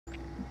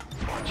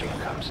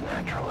Magic comes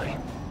naturally.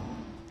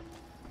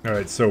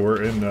 Alright, so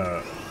we're in,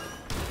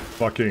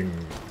 fucking...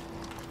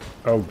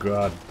 Oh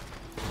god.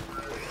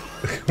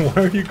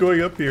 Why are you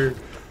going up here?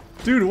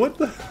 Dude, what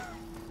the...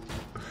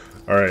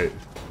 Alright,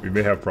 we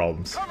may have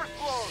problems.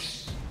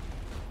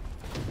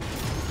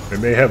 They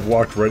may have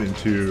walked right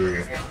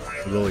into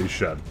Lily's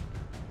shed.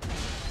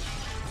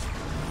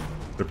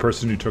 The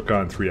person who took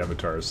on 3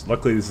 avatars.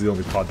 Luckily, this is the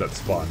only pod that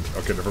spawned.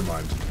 Okay, never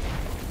mind.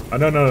 Oh,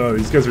 no.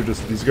 These guys are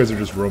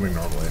just roaming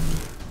normally.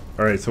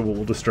 All right, so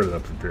we'll just start it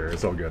up from here.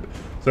 It's all good.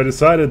 So I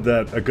decided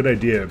that a good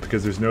idea,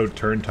 because there's no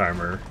turn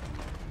timer.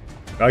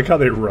 I like how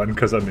they run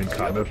because I'm in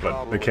combat,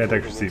 but they can't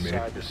actually see me.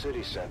 Inside the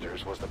city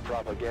centers was the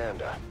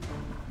propaganda.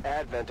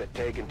 Advent had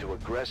taken to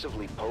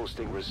aggressively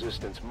posting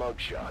resistance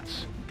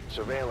mugshots,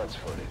 surveillance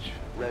footage,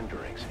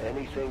 renderings,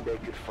 anything they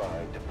could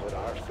find to put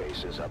our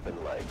faces up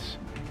in lights.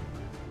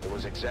 It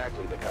was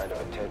exactly the kind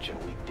of attention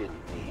we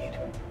didn't need.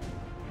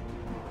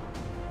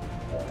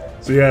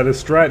 So yeah, the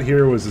strat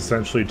here was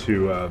essentially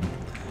to,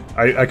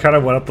 I kind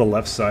of went up the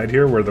left side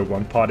here where the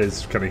one pod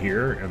is kind of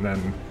here, and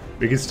then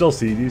we can still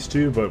see these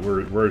two, but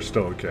we're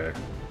still okay.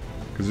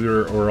 Because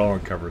we're all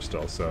on cover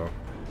still, so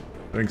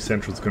I think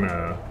Central's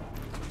gonna...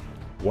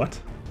 What?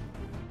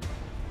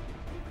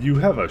 You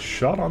have a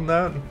shot on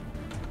that?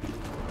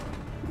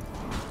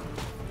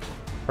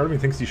 Part of me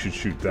thinks you should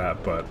shoot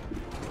that, but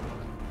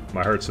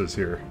my heart says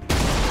here.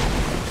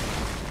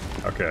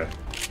 Okay.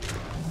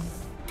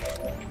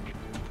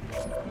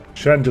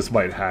 Shen just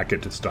might hack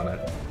it to stun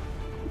it.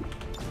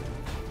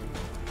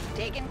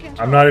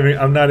 I'm not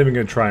even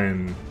gonna try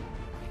and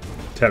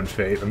tempt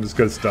fate. I'm just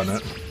gonna stun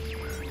it.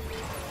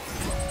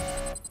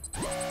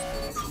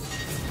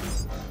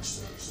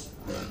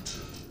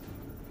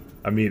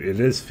 I mean, it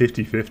is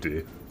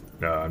 50-50.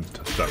 No, I'm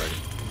stunning.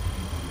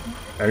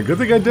 And good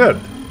thing I did.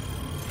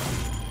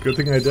 Good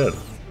thing I did.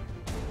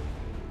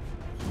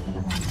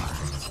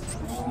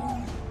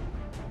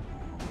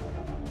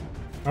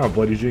 Oh,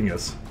 bloody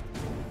genius.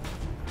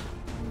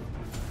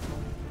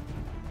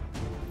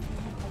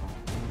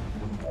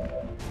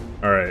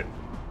 Alright.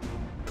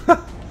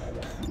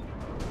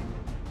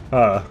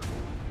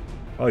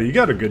 Oh, you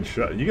got a good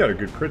shot. You got a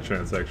good crit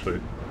chance, actually.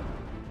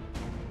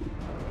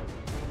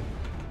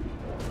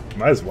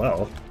 Might as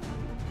well.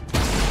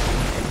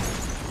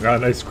 Ah,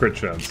 nice crit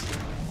chance.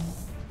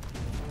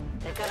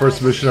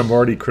 First mission, I'm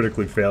already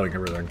critically failing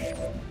everything.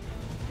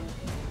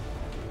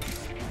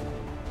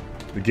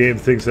 The game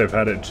thinks I've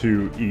had it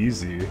too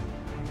easy.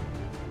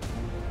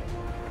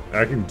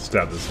 I can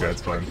stab this guy,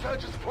 it's fine.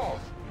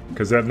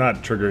 Because I'm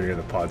not triggering any of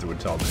the pods, it would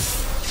tell me.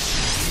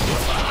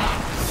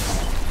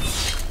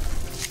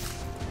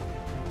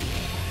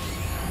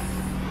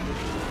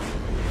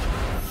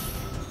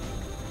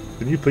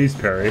 Can you please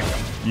parry?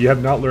 You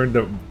have not learned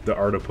the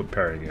art of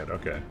parrying yet.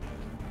 Okay.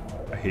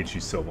 I hate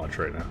you so much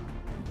right now.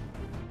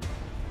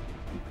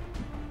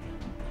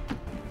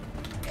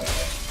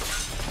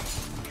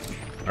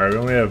 Alright, we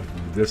only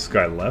have this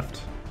guy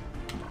left.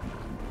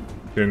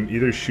 Can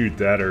either shoot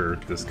that or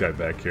this guy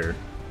back here.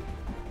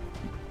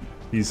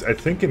 He's, I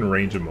think, in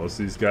range of most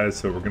of these guys,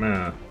 so we're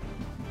gonna,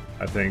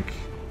 I think,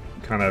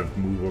 kind of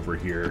move over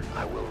here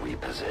I will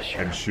reposition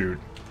and shoot.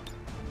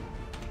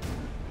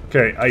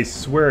 Okay, I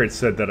swear it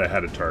said that I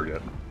had a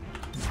target.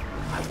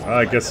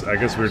 I guess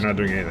we're not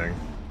doing anything.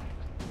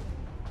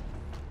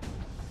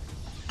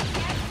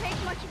 Can't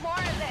take much more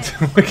of this.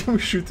 Why can't we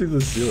shoot through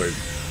the ceiling?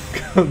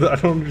 I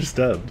don't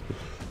understand.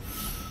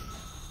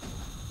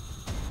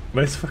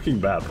 Nice fucking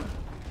map.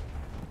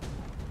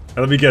 And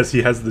let me guess,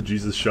 he has the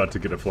Jesus shot to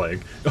get a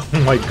flag.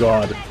 Oh my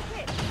god.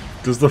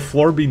 Does the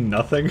floor mean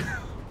nothing?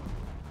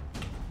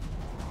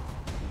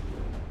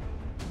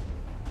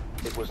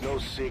 It was no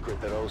secret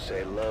that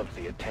Osei loved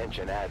the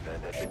attention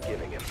Advent had been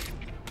giving him.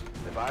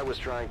 If I was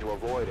trying to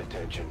avoid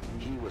attention,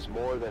 he was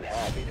more than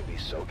happy to be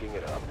soaking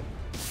it up.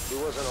 He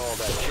wasn't all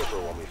that chipper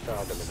when we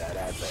found him in that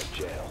Advent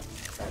jail,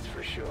 that's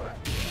for sure.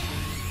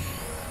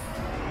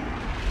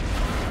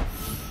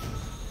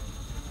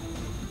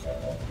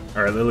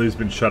 Alright, Lily's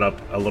been shut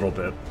up a little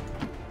bit.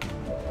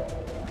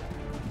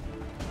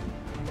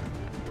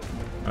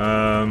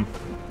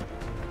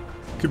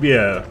 Could be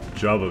a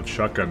job of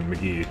shotgun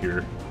McGee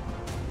here.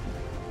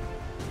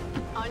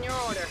 On your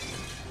order.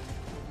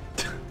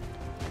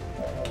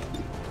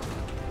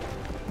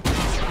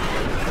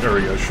 There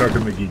we go,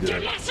 shotgun McGee did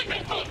it.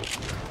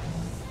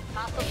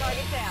 Hostile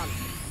target down.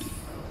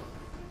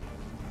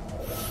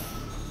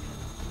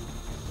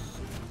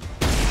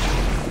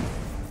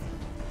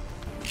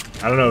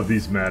 I don't know if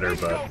these matter,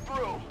 but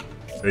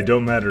they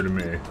don't matter to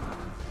me.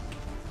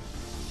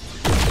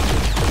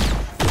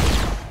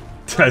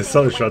 I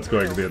saw the shots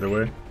going the other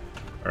way.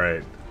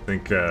 Alright, I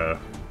think the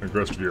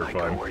rest of you are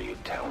fine. Where you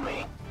tell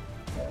me.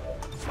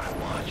 My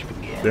watch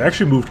begins. They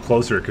actually moved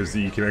closer because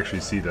you can actually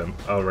see them.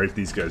 Oh, right,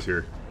 these guys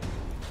here.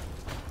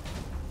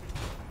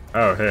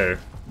 Oh, hey.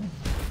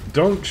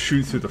 Don't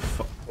shoot through the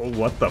oh,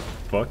 what the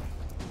fuck?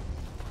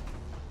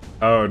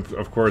 Oh, and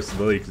of course,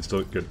 Lily can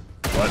still get...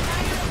 What?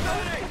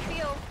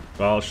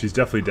 Well, she's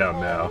definitely down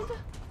now.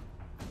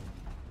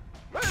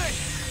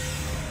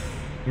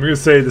 I'm gonna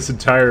say this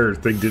entire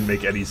thing didn't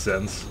make any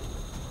sense.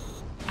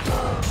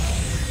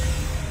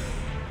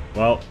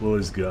 Well,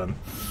 Lily's gone.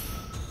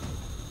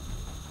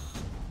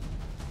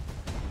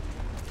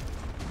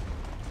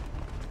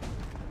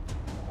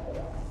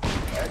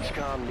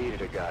 XCOM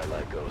needed a guy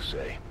like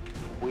Osei.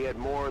 We had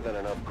more than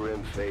enough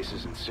grim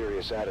faces and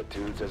serious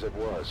attitudes as it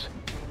was.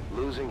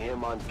 Losing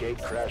him on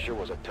Gatecrasher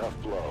was a tough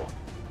blow,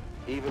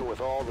 even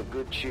with all the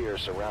good cheer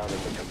surrounding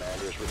the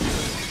commander's return.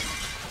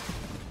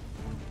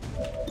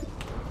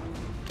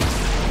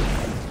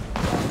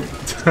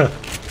 That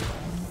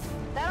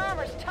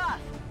armor's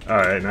tough.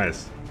 Alright,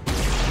 nice.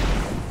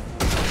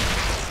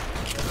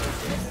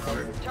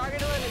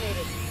 Target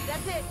eliminated.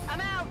 That's it.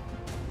 I'm out.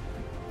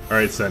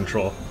 Alright,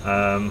 Central.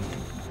 I'm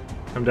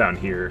down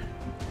here.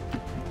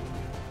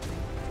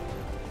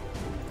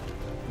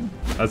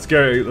 Let's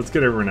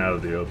get everyone out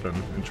of the open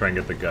and try and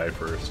get the guy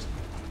first.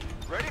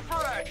 Ready for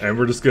action. And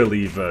we're just gonna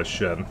leave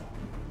Shen.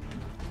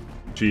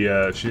 She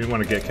didn't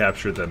want to get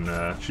captured,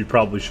 then she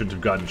probably shouldn't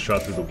have gotten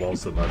shot through the wall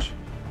so much.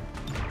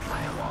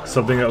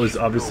 Something that was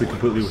obviously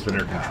completely within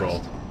her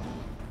control.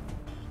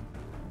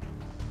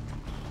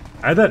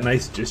 I had that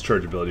nice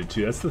discharge ability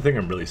too. That's the thing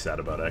I'm really sad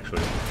about,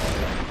 actually.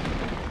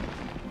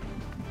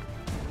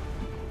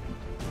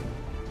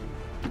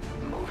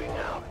 Moving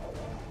out.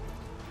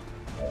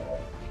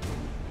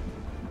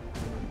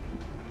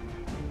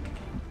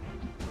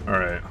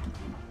 Alright.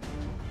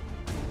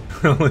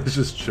 It's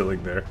just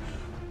chilling there.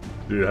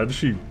 Dude, how did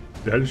she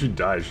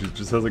die? She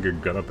just has like a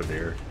gun up in the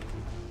air.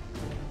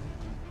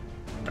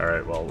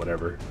 Alright, well,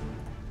 whatever.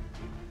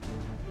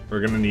 We're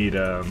gonna need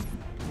Heading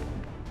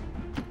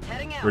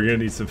out. we're gonna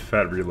need some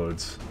fat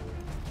reloads.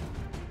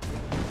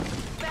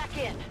 Back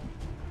in.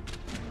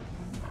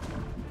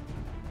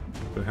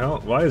 The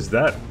hell? Why is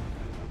that?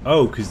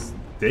 Oh, because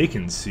they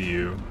can see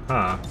you.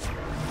 Huh.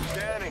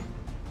 Standing.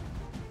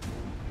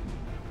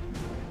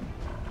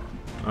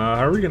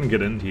 How are we gonna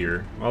get in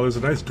here? Well, there's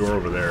a nice door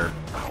over there.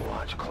 I'll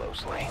watch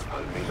closely.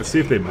 Let's see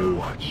if they move.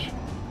 Watch.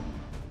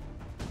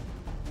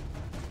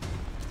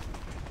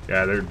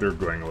 Yeah, they're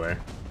going away.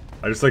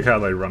 I just like how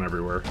they run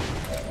everywhere.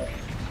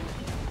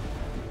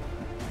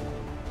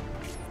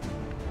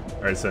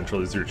 Alright,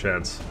 Central, this is your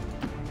chance.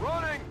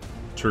 Running.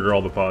 Trigger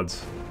all the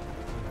pods.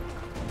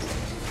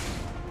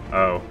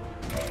 Oh.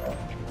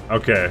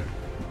 Okay.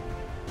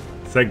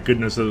 Thank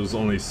goodness it was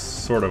only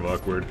sort of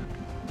awkward.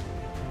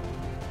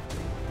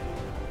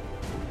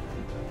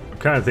 I'm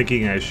kind of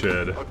thinking I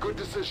should A good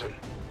decision.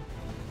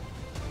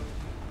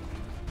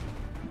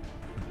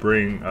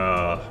 bring,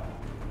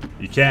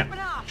 you can't...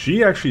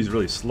 She actually is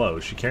really slow.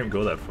 She can't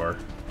go that far.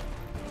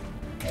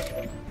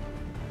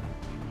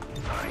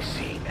 I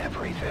see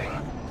everything.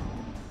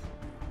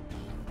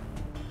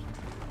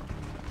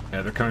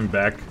 Yeah, they're coming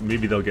back.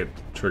 Maybe they'll get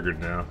triggered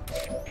now.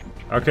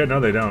 Okay, no,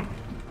 they don't.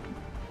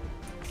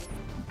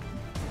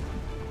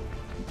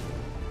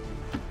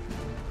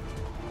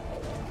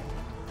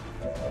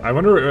 I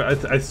wonder.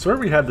 I swear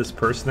we had this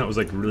person that was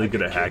like really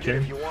good at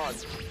hacking.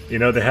 You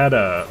know, they had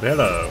a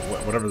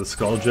whatever, the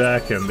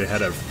Skulljack, and they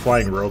had a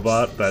flying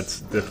robot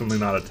that's definitely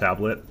not a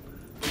tablet.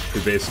 To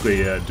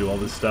basically do all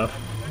this stuff.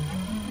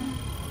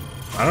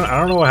 I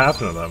don't know what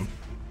happened to them.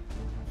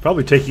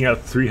 Probably taking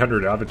out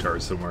 300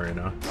 avatars somewhere, you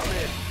know.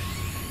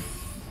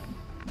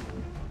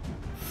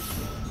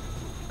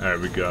 All right,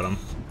 we got him.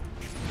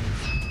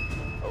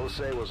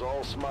 Osei was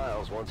all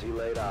smiles once he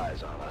laid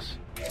eyes on us.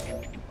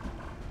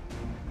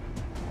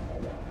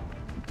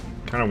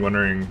 Kind of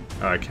wondering.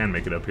 I can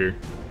make it up here.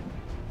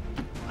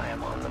 I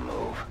am on the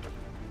move.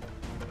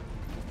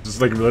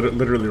 Just like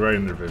literally right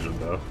in their vision,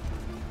 though.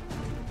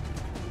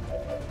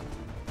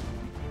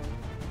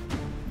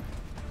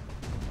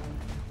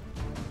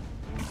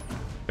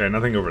 Okay,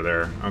 nothing over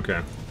there.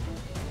 Okay.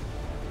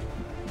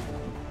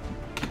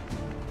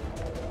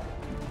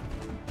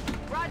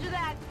 Roger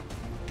that.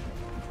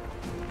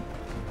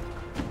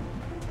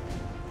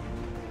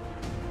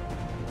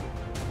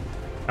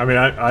 I mean,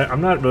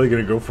 I'm not really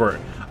gonna go for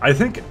it. I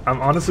think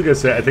I'm honestly gonna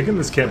say I think in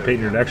this campaign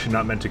you're actually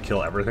not meant to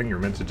kill everything. You're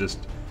meant to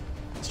just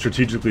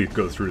strategically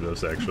go through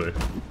those. Actually,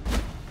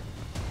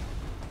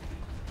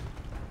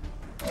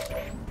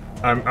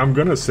 I'm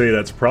gonna say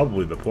that's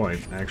probably the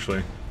point.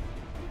 Actually.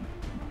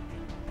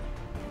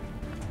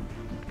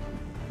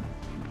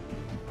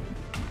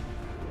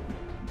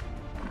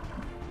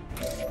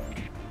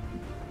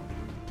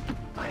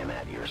 I am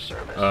at your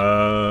service.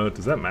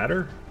 Does that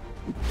matter?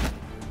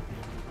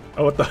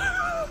 Oh, what the?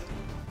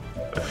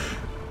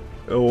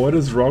 Oh, what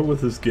is wrong with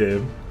this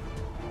game?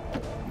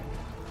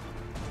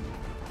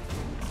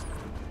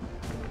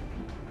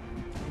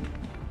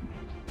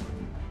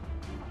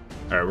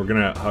 Alright, we're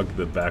gonna hug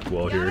the back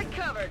wall Got here. it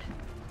covered.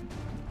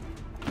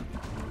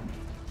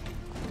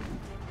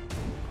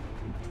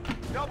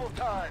 Double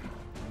time.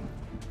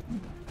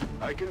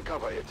 I can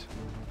cover it.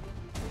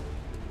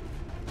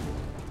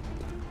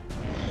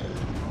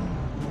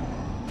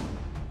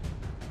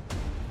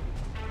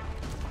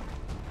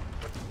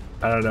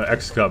 I don't know,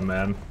 XCOM,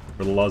 man.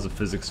 Where the laws of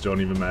physics don't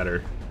even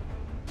matter.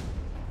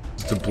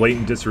 Just a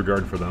blatant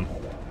disregard for them.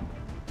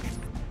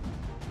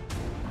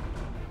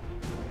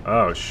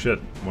 Oh shit!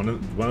 One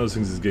of those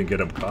things is gonna get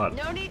him caught.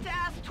 No need to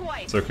ask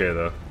twice. It's okay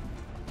though,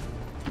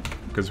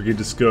 because we could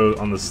just go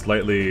on the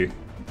slightly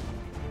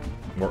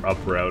more up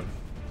route.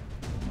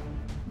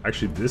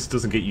 Actually, this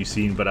doesn't get you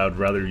seen, but I'd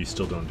rather you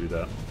still don't do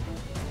that.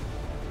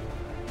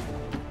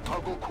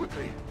 I'll go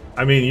quickly.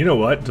 I mean, you know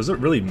what? Does it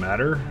really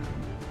matter?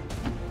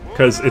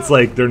 Because it's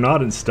like they're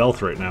not in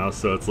stealth right now,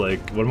 so it's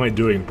like, what am I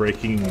doing?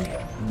 Breaking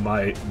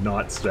my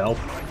not stealth?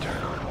 My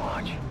turn on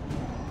watch.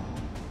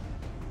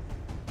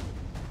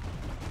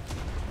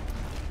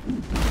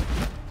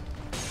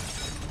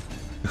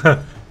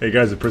 Hey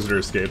guys, a prisoner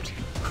escaped.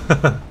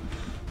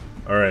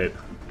 Alright.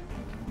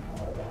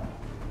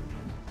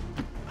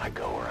 I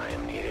go where I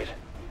am needed.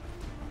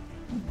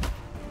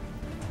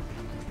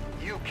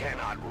 You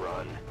cannot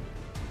run.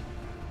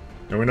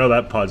 And we know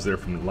that pod's there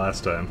from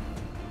last time.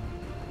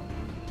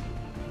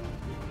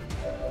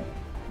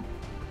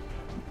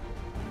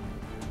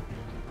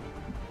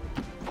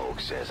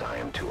 Folks says I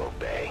am to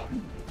obey.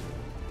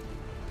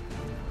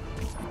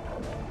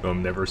 They'll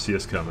never see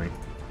us coming.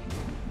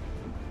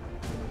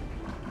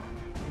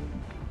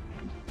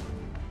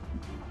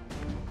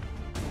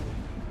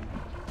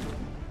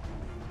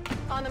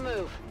 On the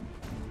move.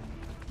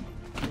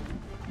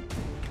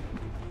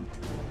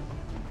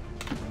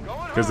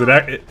 Because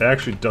it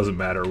actually doesn't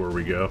matter where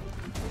we go,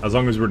 as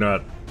long as we're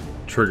not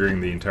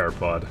triggering the entire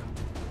pod.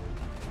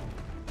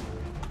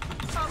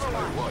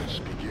 My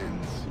watch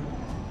begins.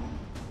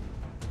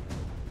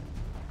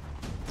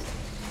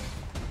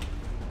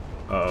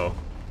 Uh-oh.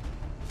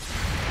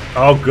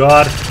 Oh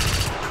god!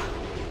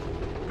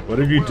 What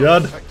have you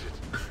done?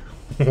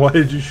 Why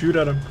did you shoot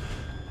at him?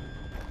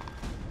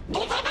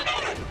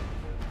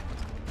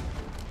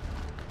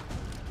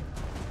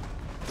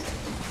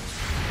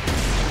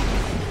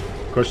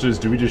 Question is,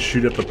 do we just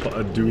shoot at the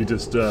pod? Do we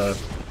just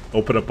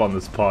open up on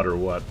this pod or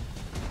what?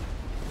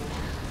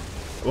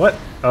 What?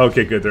 Oh,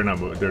 okay, good. They're not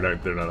moving. They're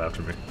not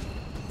after me.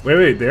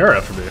 Wait, they are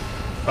after me.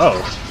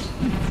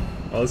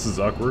 Oh. Oh, this is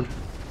awkward.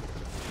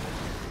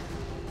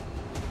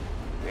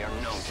 We are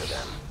known to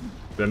them.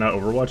 They're not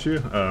Overwatch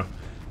you?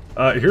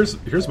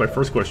 Here's my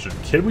first question.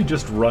 Can we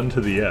just run to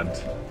the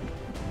end?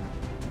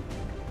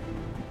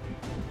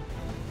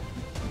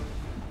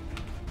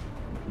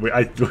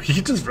 Wait, we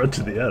can just run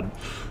to the end.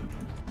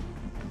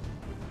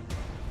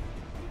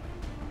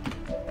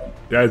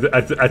 Yeah,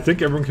 I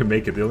think everyone can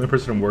make it. The only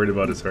person I'm worried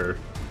about is her.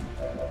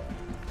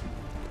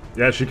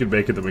 Yeah, she can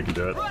make it, then we can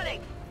do it.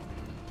 Running.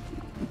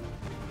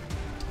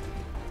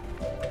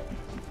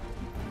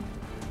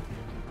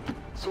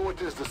 So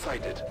it is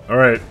decided.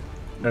 Alright.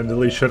 And the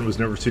Lee Shen was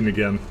never seen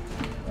again.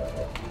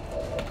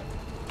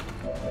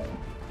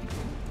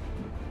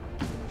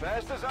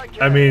 Fast as I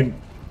can. I mean,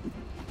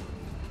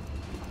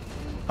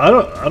 I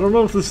don't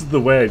know if this is the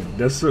way I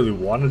necessarily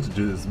wanted to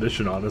do this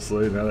mission,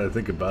 honestly, now that I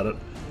think about it.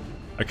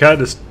 I kind of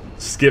just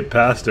skipped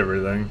past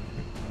everything.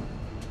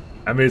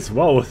 I mean, it's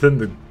well within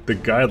the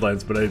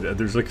guidelines, but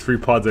there's like 3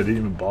 pods I didn't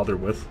even bother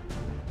with.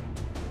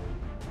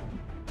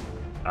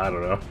 I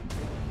don't know.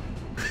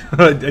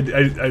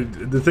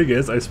 The thing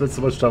is, I spent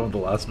so much time on the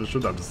last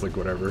mission, I'm just like,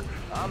 whatever.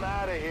 I'm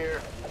out of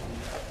here.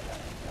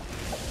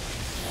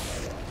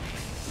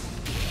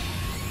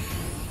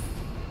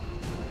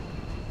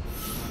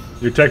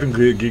 You're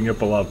technically getting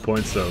up a lot of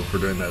points, though, for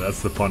doing that.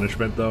 That's the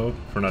punishment, though,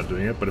 for not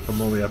doing it. But if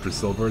I'm only after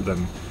silver,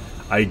 then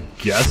I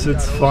guess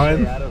it's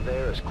fine. Out of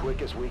there as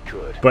quick as we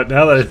could. But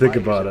now that I think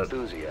Despite about his it,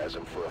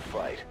 enthusiasm for a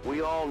fight.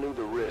 We all knew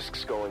the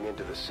risks going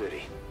into the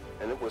city,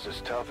 and it was as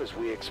tough as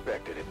we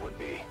expected it would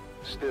be.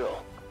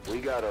 Still,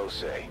 we got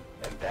Osei,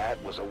 and that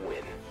was a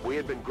win. We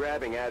had been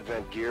grabbing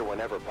Advent gear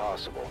whenever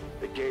possible.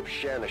 It gave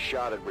Shen a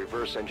shot at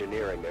reverse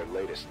engineering their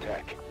latest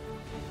tech.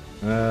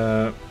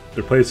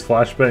 replace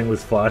flashbang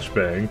with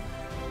flashbang,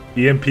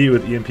 EMP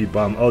with EMP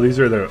bomb. Oh, these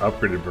are the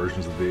upgraded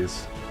versions of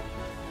these.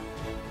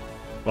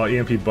 Well,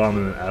 EMP bomb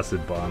and then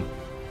acid bomb.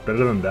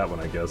 Better than that one,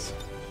 I guess.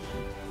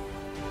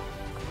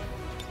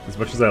 As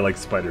much as I like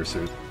Spider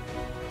Suit.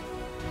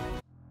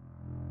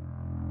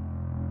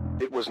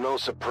 It was no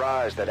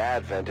surprise that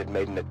Advent had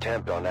made an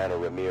attempt on Ana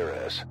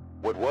Ramirez.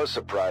 What was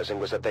surprising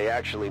was that they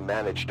actually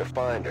managed to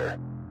find her.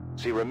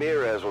 See,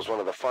 Ramirez was one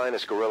of the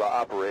finest guerrilla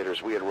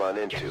operators we had run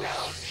into.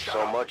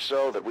 So much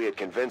so that we had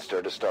convinced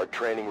her to start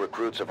training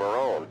recruits of her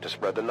own to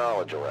spread the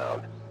knowledge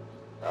around.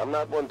 I'm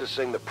not one to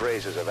sing the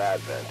praises of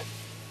Advent,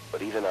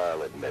 but even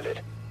I'll admit it.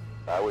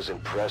 I was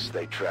impressed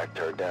they tracked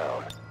her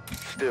down.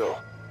 Still,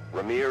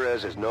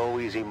 Ramirez is no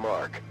easy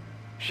mark.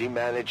 She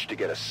managed to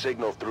get a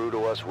signal through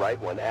to us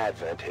right when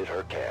Advent hit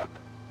her camp.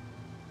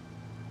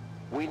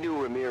 We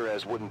knew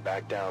Ramirez wouldn't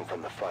back down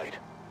from the fight,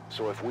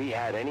 so if we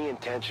had any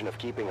intention of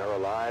keeping her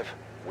alive,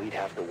 we'd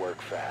have to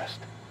work fast.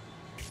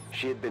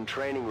 She had been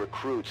training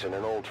recruits in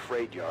an old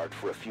freight yard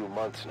for a few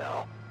months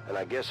now, and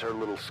I guess her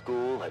little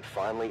school had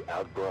finally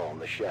outgrown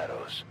the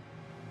shadows.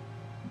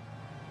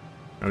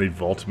 Now the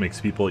vault makes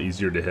people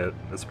easier to hit.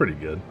 That's pretty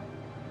good.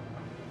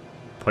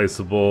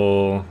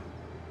 Placeable.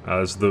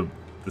 There's the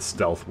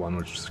stealth one,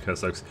 which kind of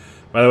sucks.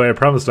 By the way, I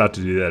promised not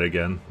to do that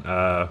again.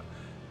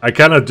 I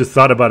kind of just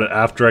thought about it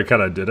after I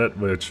kind of did it,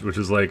 which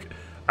is like,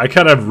 I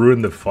kind of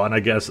ruined the fun, I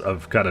guess,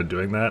 of kind of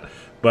doing that.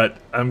 But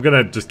I'm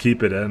gonna just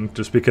keep it in,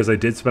 just because I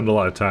did spend a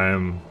lot of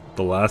time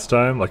the last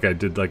time. Like, I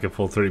did like a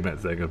full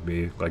 30-minute thing of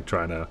me like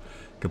trying to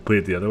complete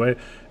it the other way.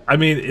 I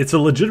mean, it's a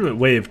legitimate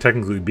way of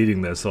technically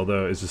beating this,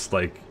 although it's just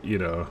like, you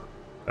know,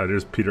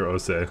 there's Peter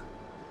Ose, the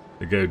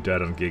guy who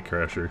died on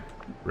Gatecrasher.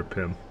 Rip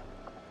him.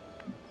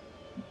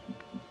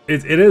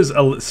 It is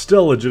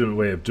still a legitimate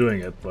way of doing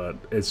it, but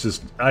it's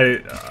just,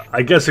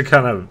 I guess it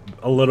kind of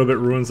a little bit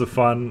ruins the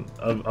fun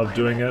of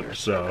doing it,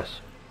 so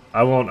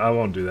I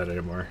won't do that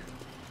anymore.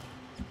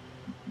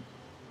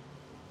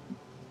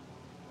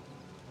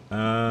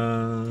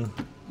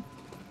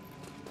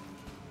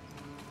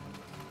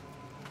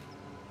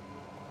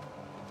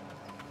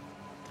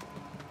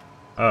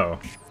 Oh.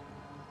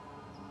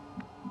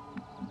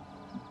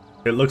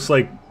 It looks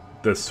like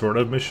the sort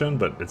of mission,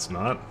 but it's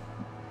not.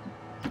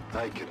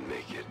 I can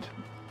make it.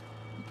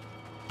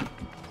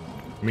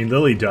 I mean,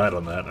 Lily died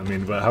on that. I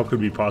mean, but how could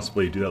we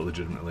possibly do that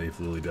legitimately if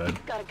Lily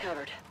died? Got it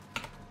covered.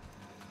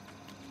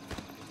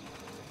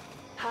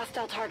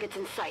 Hostile targets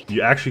in sight.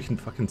 You actually can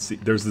fucking see.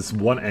 There's this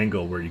one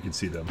angle where you can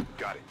see them.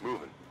 Got it.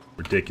 Moving.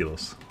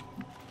 Ridiculous.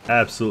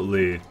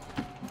 Absolutely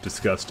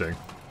disgusting.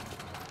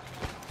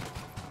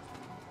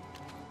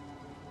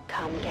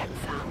 Come get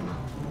some.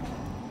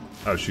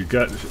 Oh, she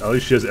got. At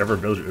least she has ever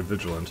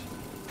vigilant.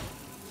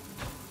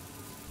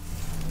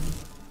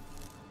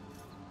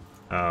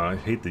 I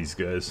hate these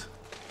guys.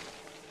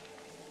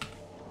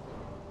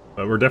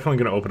 But we're definitely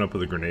going to open up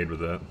with a grenade with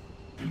that.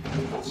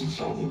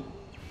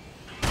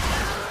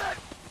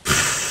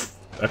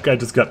 That guy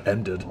just got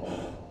ended.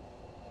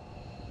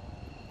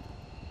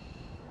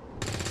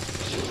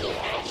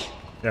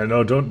 Yeah,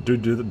 no, don't do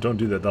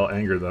that. That'll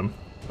anger them.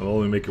 It'll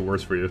only make it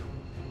worse for you.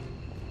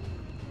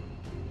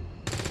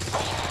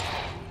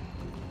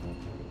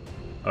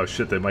 Oh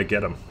shit, they might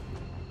get him.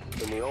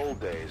 In the old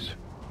days,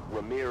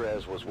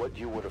 Ramirez was what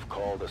you would have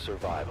called a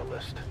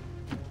survivalist.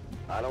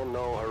 I don't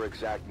know her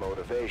exact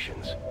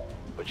motivations,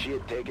 but she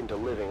had taken to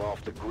living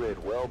off the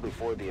grid well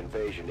before the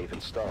invasion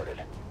even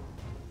started.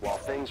 While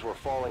things were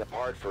falling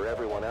apart for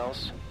everyone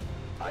else,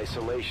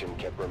 isolation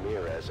kept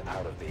Ramirez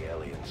out of the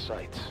alien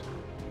sights.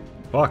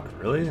 Fuck,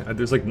 really?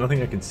 There's like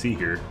nothing I can see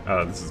here.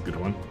 Oh, this is a good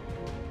one.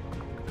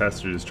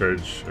 Capacitor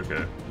discharge.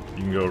 Okay,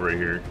 you can go right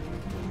here.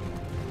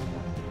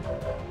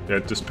 Yeah,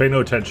 just pay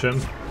no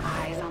attention.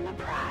 Eyes on the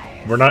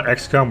prize. We're not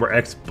XCOM, we're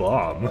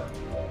X-Bomb.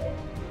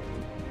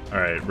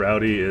 Alright,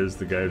 Rowdy is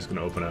the guy who's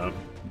gonna open up.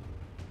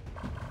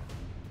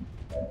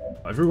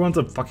 Everyone's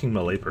a fucking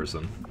melee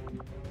person.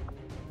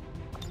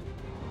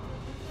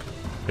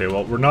 Okay,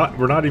 well, we're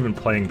not even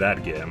playing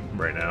that game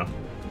right now.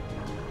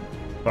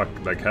 Fuck,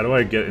 like, how do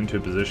I get into a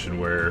position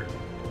where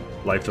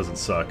life doesn't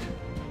suck?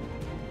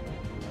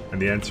 And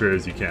the answer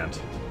is you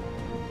can't.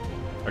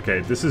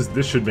 Okay,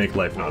 this should make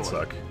life not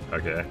suck.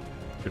 Okay.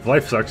 If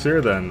life sucks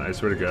here, then I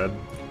swear to God,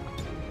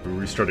 we're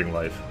restarting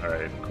life.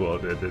 Alright, cool,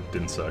 it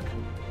didn't suck.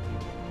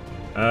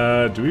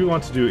 Do we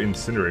want to do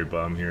Incinerate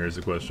Bomb here is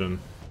the question.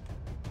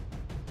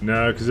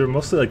 No, because they're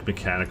mostly like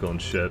mechanical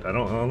and shit. I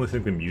only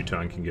think the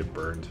Muton can get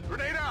burned.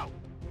 Grenade out!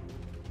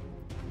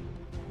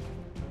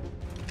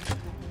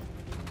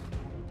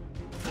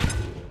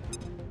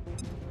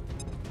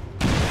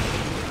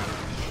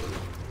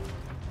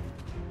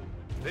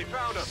 They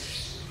found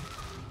us.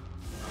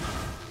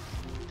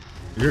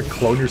 You're gonna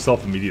clone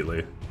yourself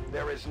immediately.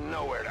 There is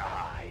nowhere to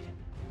hide.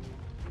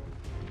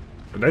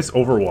 A nice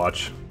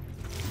Overwatch.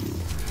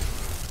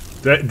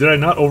 Did I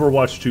not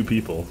Overwatch 2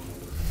 people?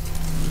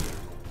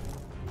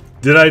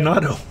 Did I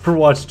not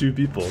Overwatch 2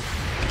 people?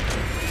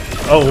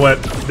 Oh,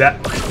 what? That...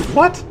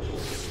 What?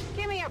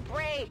 Give me a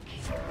break.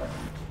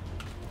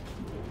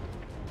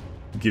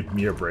 Give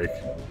me a break.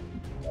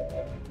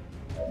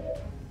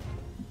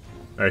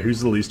 Alright,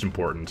 who's the least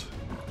important?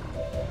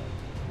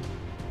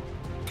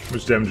 How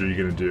much damage are you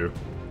gonna do?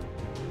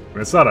 I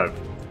mean, it's not a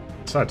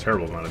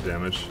terrible amount of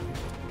damage.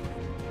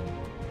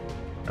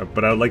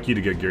 But I would like you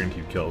to get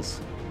guaranteed kills.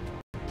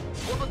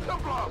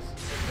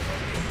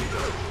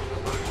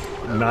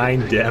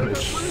 9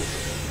 damage.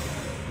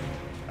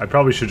 I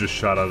probably should just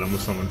shot at him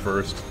with someone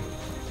first.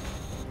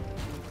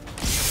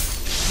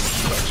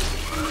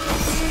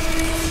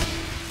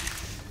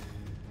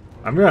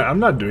 I'm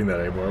not doing that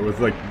anymore with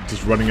like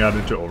just running out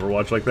into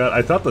Overwatch like that.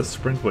 I thought the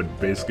sprint would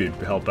basically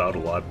help out a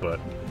lot, but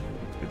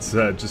it's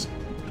just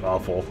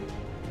awful.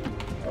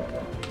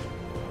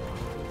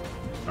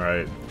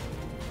 Alright.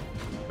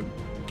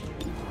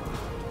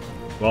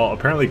 Well,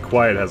 apparently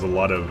Quiet has a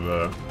lot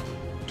of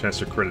chance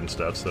to crit and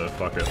stuff, so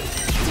fuck it.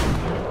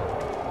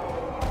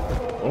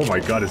 Oh my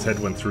god, his head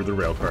went through the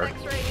rail car.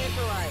 X-ray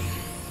neutralized.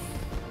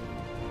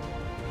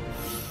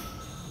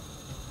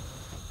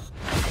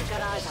 They've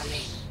got eyes on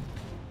me.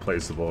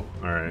 Placeable,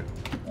 alright.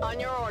 On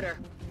your order.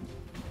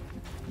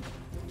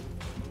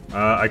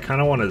 I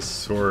kinda want a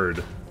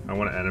sword. I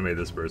want to animate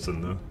this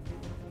person, though.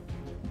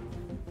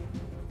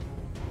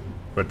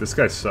 But this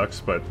guy sucks,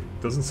 but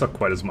doesn't suck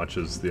quite as much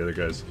as the other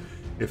guys.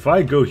 If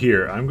I go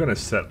here, I'm gonna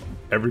set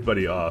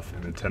everybody off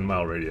in a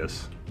 10-mile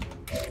radius.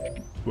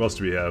 Who else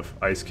do we have?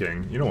 Ice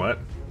King. You know what?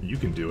 you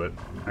can do it.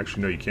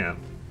 Actually, no, you can't.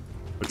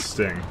 With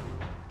Sting.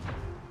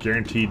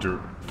 Guaranteed to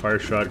fire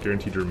shot,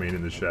 guaranteed to remain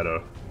in the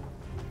shadow.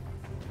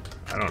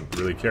 I don't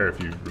really care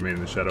if you remain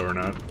in the shadow or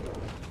not.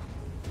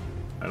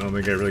 I don't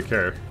think I really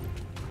care.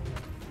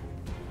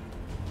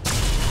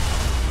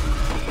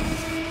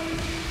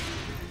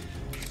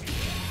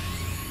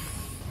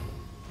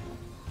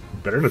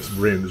 Better not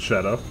remain in the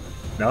shadow.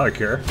 Now I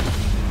care.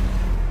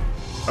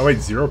 Oh wait,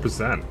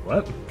 0%.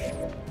 What?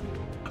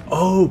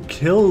 Oh,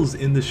 kills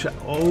in the shadow.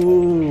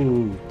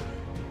 Oh,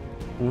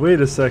 wait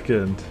a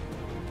second.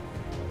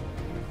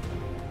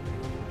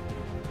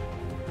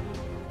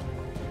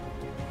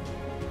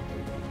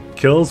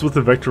 Kills with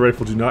the vector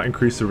rifle do not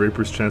increase the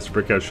Raper's chance to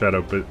break out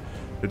shadow, but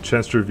the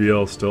chance to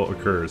reveal still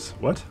occurs.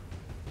 What?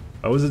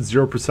 How is it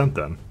 0%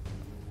 then?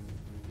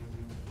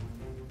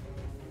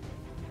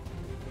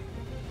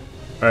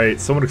 Alright,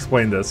 someone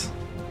explain this.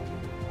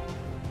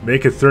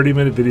 Make a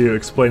 30-minute video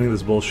explaining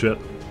this bullshit.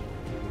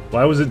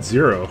 Why was it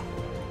 0?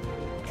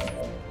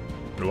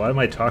 Why am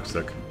I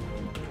toxic?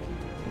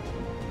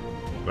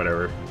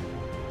 Whatever.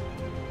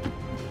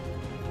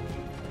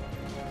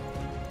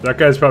 That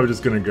guy's probably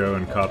just gonna go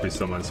and copy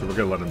someone, so we're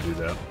gonna let him do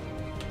that.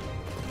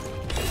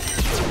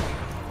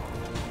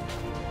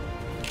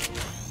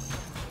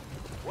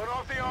 What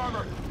off the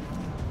armor?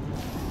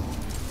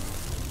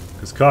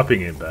 Because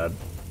copying ain't bad.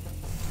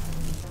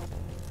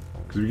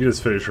 Because we can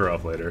just finish her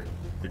off later.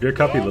 You're gonna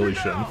copy Lily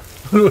Shin.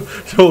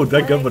 Oh,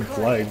 that gun went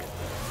flying.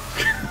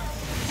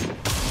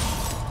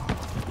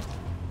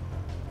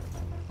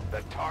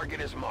 The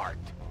target is marked.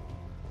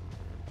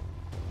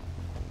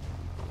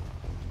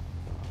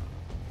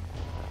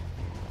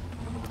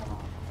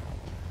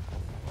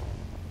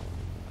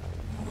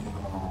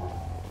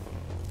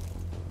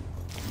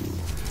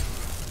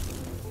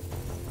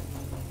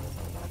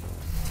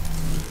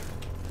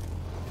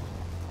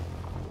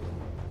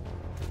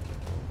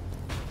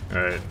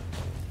 Alright.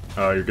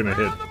 Oh, you're gonna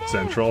hit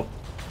Central?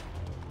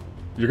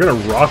 You're gonna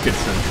rocket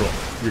Central.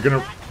 You're gonna...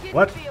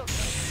 What?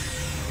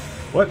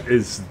 What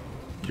is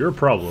your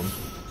problem?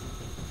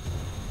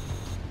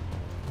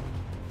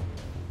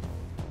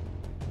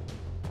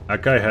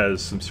 That guy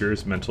has some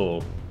serious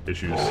mental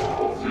issues.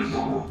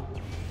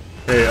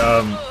 Hey,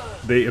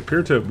 they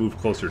appear to have moved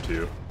closer to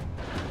you.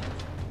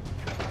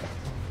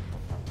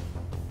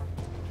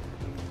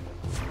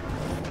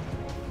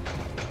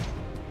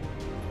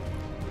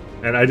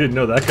 And I didn't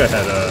know that guy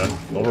had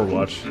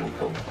Overwatch.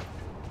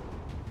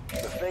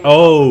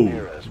 Oh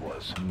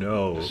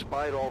no!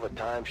 Despite all the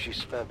time she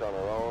spent on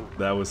her own,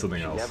 that was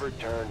something else. She never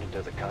turned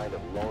into the kind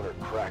of loner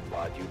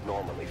crackpot you'd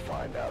normally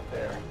find out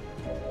there.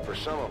 For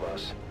some of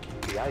us,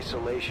 the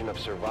isolation of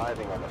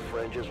surviving on the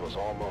fringes was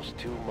almost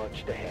too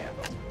much to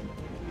handle.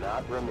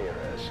 Not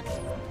Ramirez.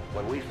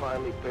 When we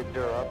finally picked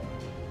her up,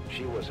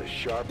 she was as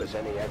sharp as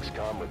any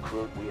XCOM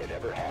recruit we had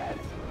ever had.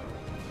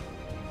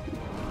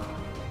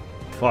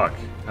 Fuck.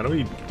 How do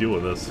we deal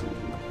with this?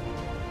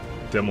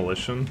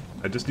 Demolition?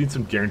 I just need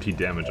some guaranteed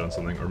damage on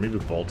something, or maybe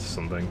vault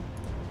something.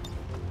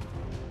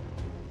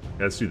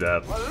 Yeah, let's do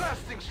that.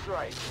 Lasting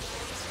strike.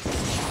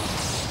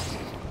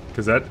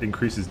 Because that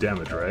increases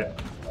damage, right?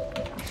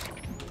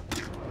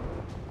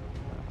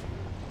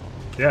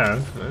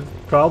 Yeah, I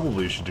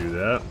probably should do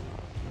that.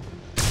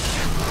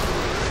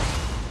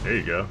 There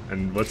you go.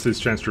 And what's his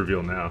chance to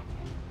reveal now?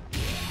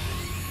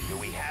 Do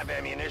we have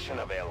ammunition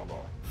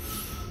available?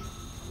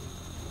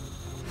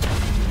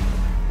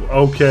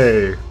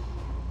 Okay.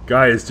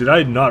 Guys, did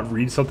I not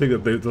read something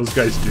that those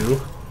guys do?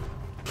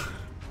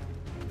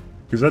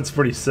 Because that's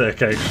pretty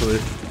sick, actually.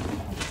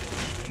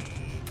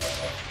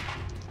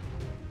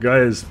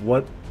 Guys,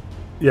 what?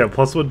 Yeah,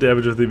 +1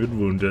 damage if they've been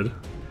wounded.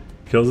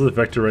 Kills with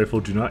the vector rifle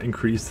do not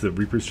increase the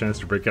Reaper's chance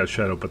to break out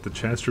shadow, but the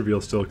chance to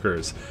reveal still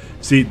occurs.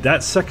 See,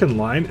 that second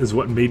line is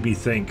what made me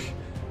think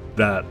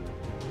that,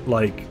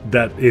 like,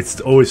 that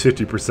it's always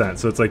 50%.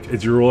 So it's like,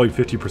 it's you're rolling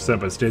 50%,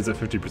 but it stays at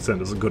 50%,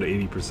 doesn't go to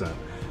 80%.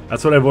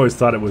 That's what I've always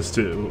thought it was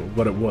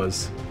what it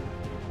was.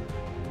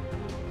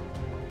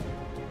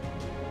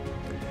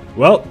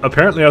 Well,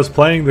 apparently I was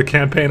playing the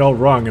campaign all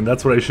wrong, and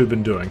that's what I should have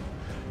been doing.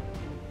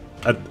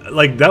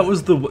 Like,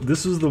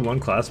 this was the one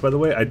class, by the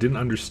way, I didn't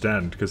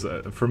understand, because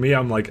for me,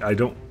 I'm like, I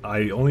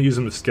only use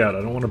them to scout.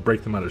 I don't want to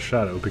break them out of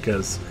shadow,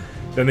 because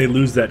then they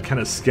lose that kind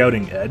of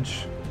scouting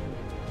edge.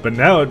 But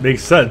now it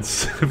makes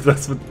sense, if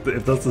that's the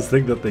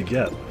thing that they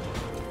get.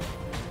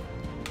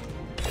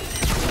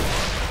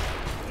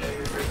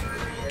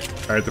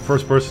 Alright, the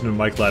first person to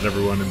mic lat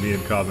everyone and me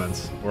in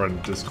comments, or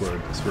on Discord,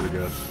 I swear to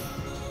God.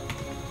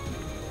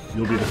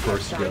 You'll be the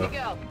first to go.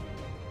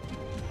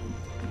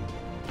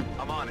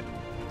 I'm on it.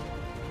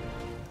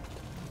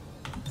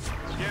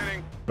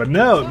 Scanning. But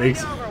now it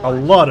makes a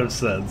lot of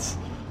sense.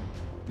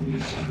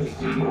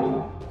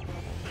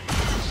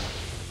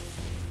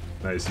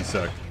 Nice, you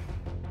suck.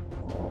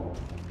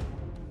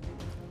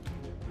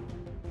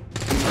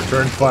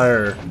 Return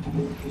fire.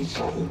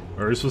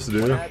 What are we supposed to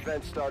do? When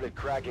Advent started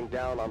cracking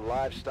down on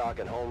livestock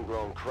and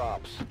homegrown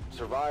crops,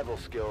 survival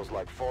skills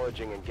like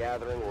foraging and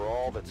gathering were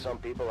all that some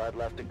people had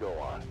left to go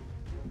on.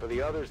 For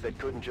the others that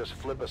couldn't just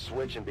flip a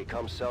switch and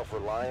become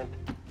self-reliant,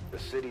 The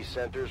city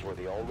centers were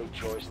the only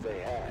choice they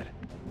had.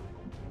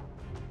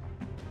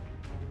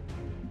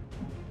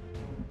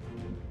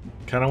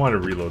 Kind of want to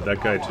reload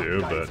that guy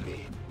too,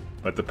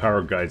 but the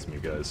power guides me,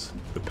 guys.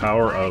 The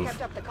power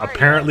of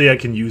apparently I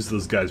can use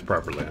those guys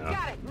properly now.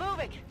 Got it.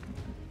 Moving.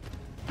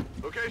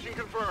 Location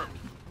confirmed.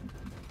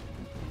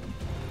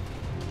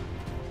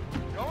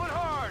 Going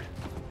hard.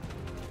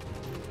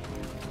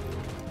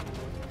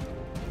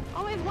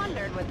 Always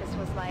wondered what this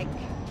was like.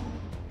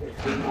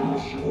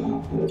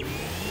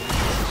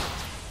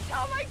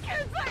 Oh my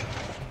kids!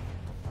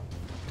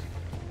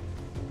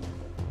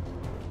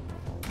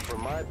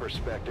 From my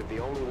perspective, the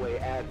only way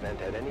Advent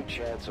had any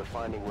chance of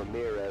finding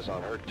Ramirez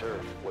on her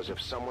turf was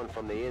if someone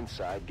from the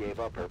inside gave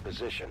up her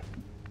position.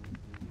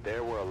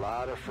 There were a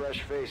lot of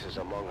fresh faces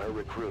among her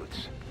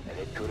recruits, and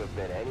it could have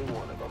been any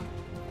one of them.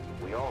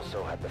 We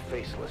also had the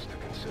faceless to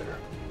consider.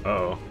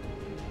 Uh-oh.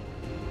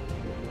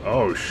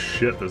 Oh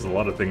shit, there's a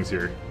lot of things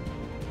here.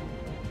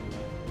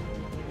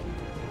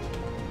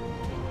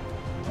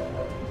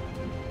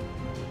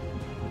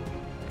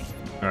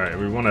 Alright,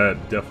 we want to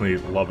definitely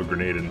lob a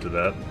grenade into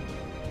that.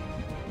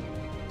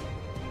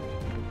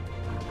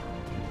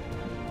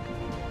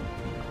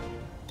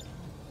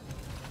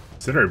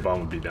 Incendiary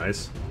bomb would be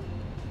nice.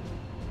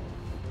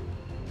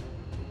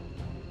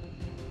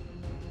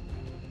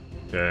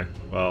 Okay,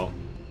 well,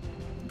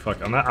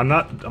 fuck. I'm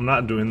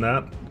not doing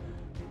that.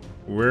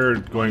 We're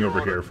going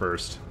over here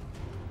first.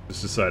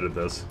 Just decided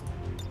this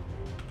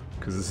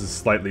because this is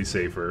slightly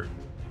safer,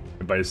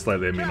 and by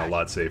slightly I mean a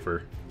lot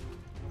safer.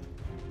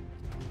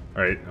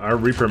 All right, our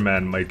Reaper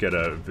men might get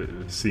a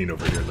scene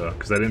over here though,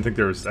 because I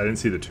didn't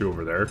see the two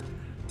over there.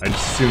 I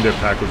just assumed their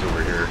pack was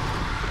over here.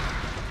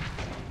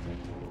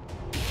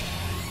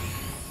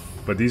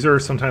 But these are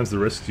sometimes the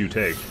risks you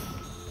take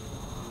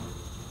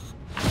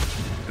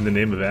in the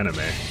name of anime.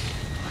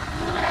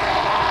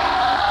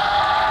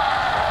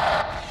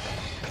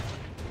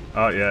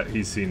 Oh yeah,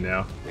 he's seen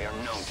now. We are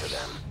known to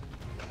them.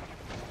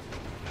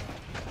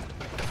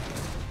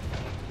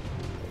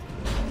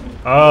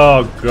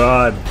 Oh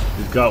god,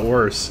 it got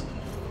worse.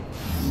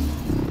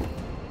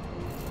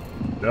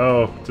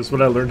 No, just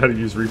when I learned how to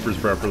use Reapers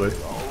properly.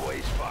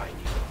 Always find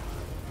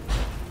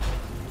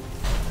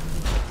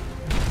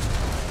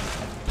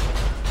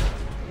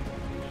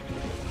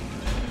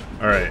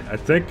you. Alright,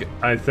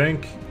 I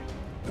think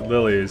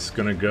Lily is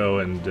gonna go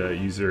and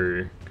use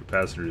her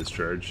capacitor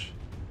discharge.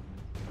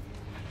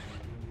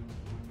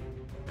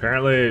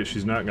 Apparently,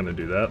 she's not gonna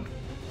do that.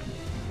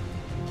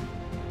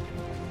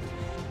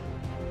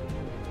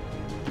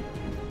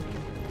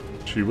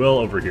 She will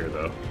over here,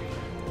 though.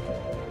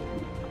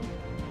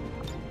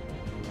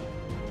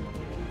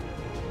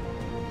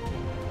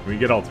 Can we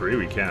get all three?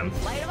 We can.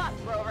 Light him up,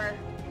 Rover.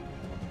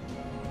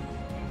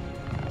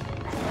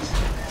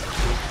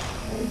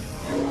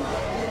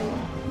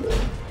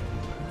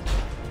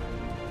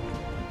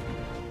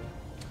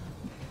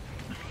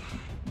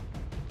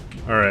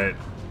 Alright.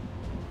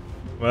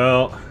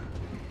 Well,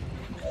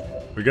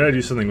 we gotta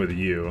do something with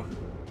you.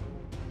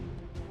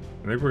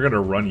 I think we're gonna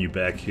run you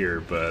back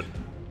here, but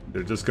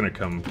they're just gonna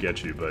come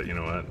get you, but you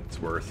know what? It's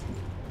worth.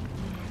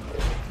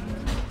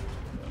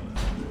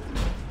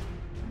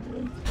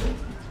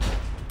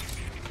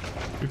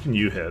 Who can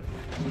you hit?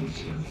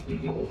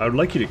 I would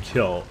like you to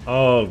kill.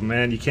 Oh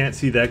man, you can't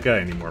see that guy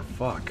anymore.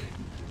 Fuck.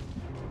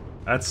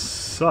 That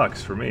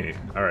sucks for me.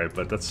 Alright,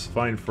 but that's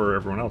fine for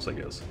everyone else, I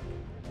guess.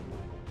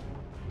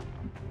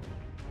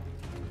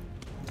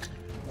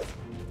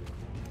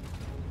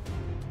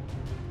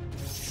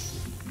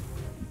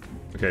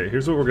 Okay,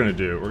 here's what we're gonna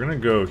do. We're gonna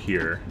go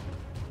here,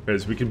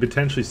 because we can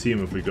potentially see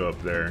him if we go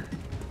up there.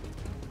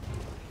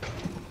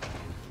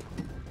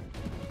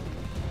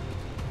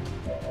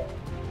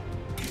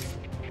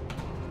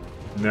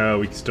 No,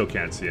 we still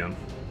can't see him.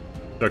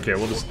 Okay,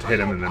 we'll just hit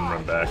him and then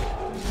run back.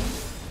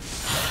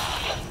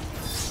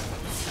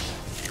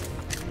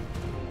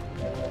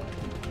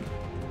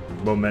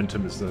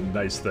 Momentum is a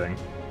nice thing.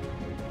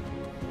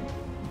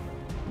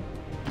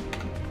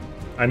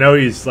 I know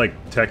he's, like,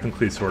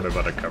 technically sort of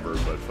out of cover,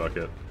 but fuck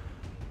it.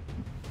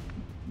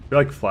 I feel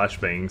like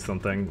flashbanging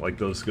something, like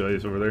those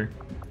guys over there.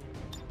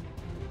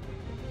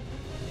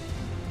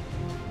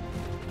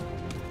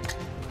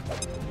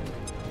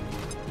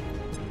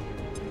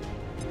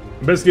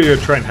 I'm basically gonna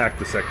try and hack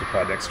the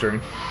sectopod next turn.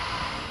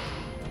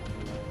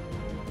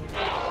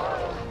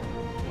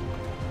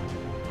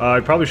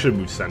 I probably should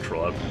move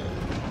central up.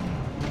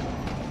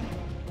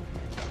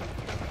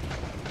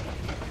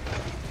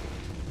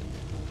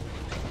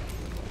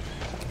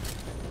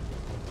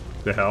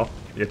 The hell?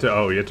 You have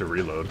to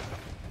reload.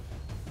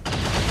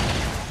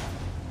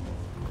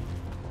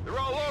 They're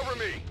all over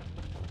me.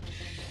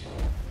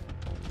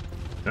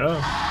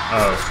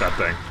 Oh, it's that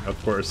thing,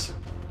 of course.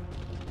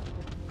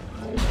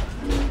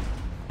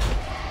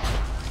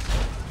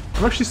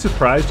 I'm actually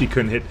surprised you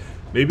couldn't hit.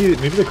 Maybe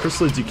the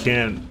chrysalids you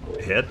can't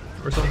hit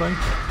or something.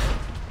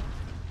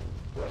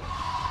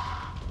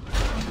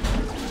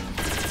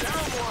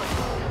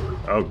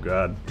 Oh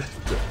god,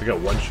 I got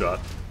one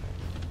shot.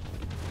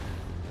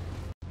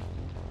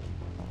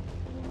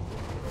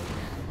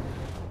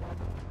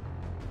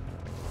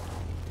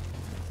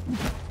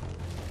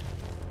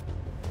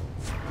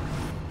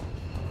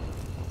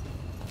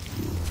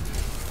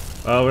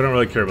 We don't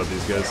really care about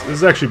these guys. This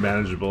is actually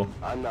manageable.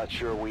 I'm not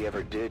sure we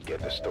ever did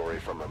get the story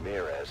from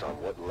Ramirez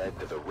on what led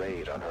to the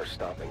raid on her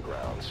stomping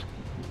grounds.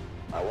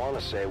 I want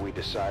to say we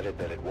decided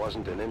that it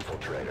wasn't an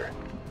infiltrator,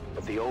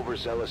 but the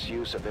overzealous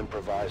use of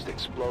improvised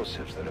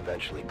explosives that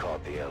eventually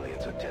caught the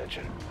aliens'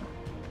 attention.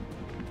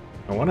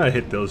 I want to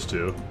hit those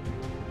two.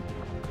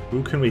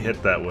 Who can we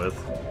hit that with?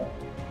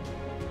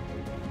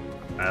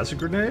 Acid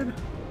grenade?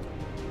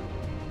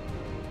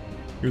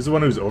 Who's the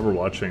one who's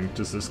overwatching?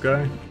 Just this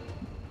guy?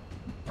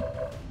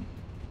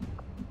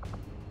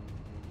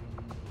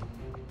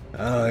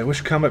 I wish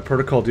combat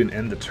protocol didn't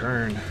end the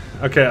turn.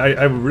 Okay,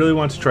 I really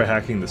want to try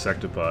hacking the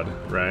sectopod,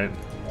 right?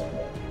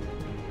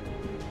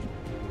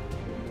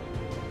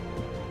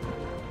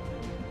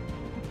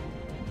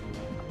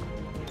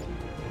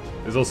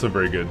 There's also a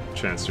very good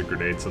chance to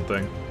grenade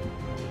something.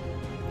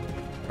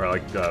 Or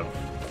like,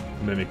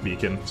 mimic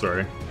beacon,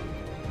 sorry.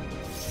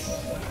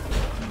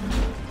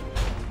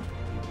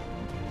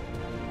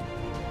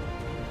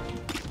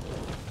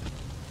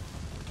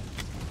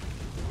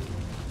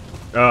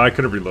 I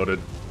could have reloaded.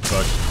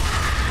 Fuck.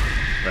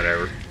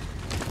 Whatever.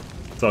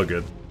 It's all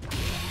good.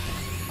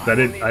 I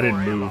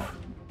didn't move.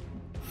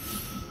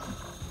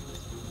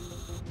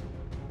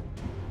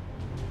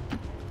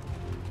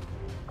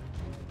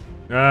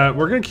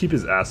 We're gonna keep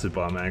his acid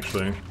bomb,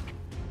 actually.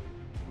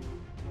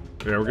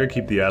 Yeah, we're gonna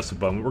keep the acid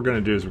bomb. What we're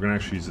gonna do is we're gonna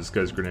actually use this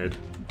guy's grenade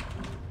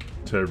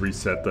to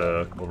reset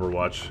the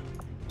Overwatch.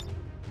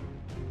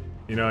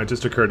 You know, it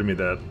just occurred to me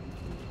that...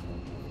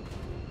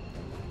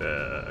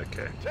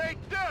 okay. Take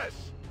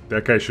this!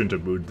 That guy shouldn't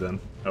have moved then.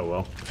 Oh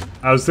well.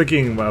 I was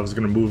thinking I was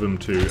gonna move him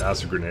to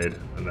acid grenade,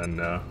 and then,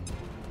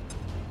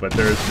 but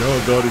there's no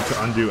ability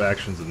to undo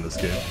actions in this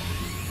game.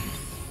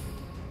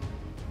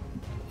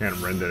 Can't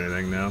rend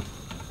anything now.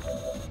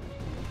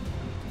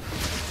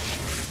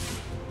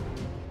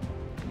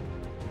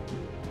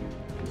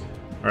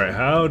 Alright,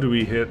 how do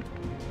we hit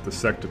the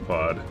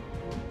sectopod?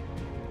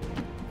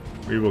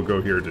 We will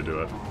go here to do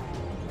it.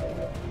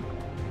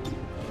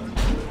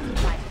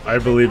 I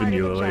believe in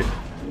you, Lily.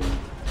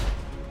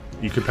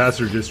 You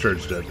capacitor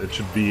discharged it. It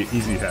should be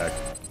easy hack.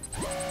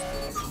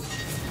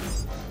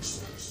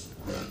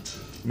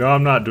 No,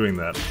 I'm not doing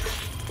that.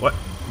 What?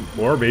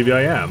 Or maybe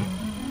I am.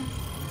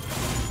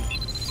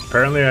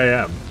 Apparently I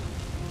am.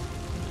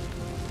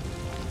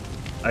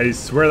 I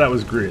swear that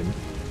was green.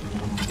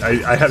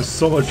 I have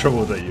so much trouble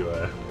with that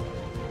UI.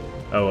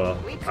 Oh well.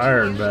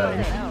 Iron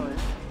Man.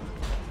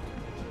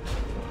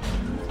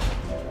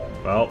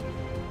 Well.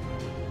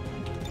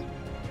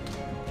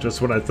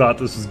 Just when I thought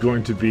this was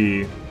going to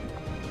be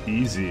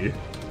easy.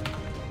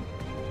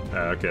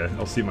 Okay,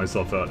 I'll see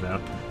myself out now.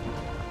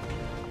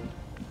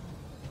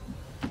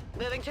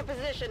 Moving to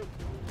position.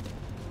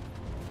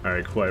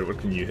 Alright, Quiet, what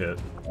can you hit?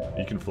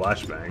 You can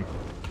flashbang.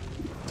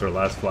 It's our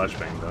last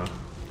flashbang though.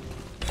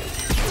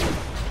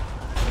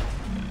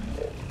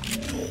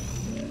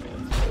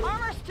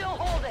 Armor still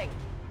holding.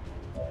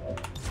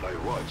 My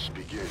watch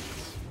begins.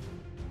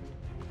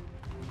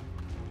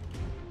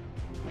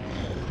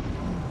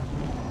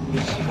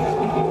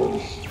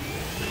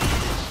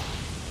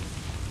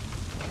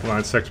 Come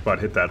on, Sectopod,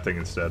 hit that thing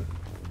instead.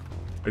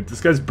 Like,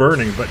 this guy's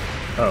burning, but...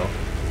 Oh,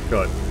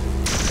 God.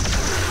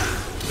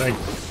 Thank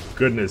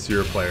goodness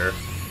you're a player.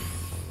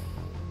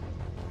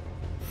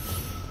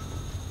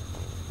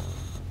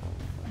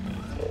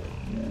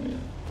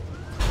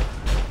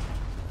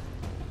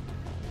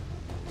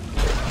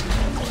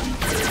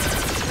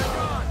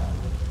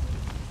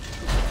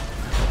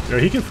 You know,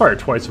 he can fire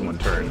twice in one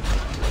turn.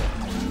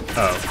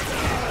 Oh.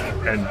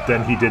 And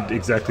then he did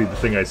exactly the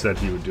thing I said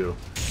he would do.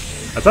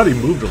 I thought he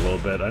moved a little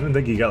bit. I didn't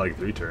think he got like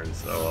 3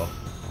 turns. Oh well.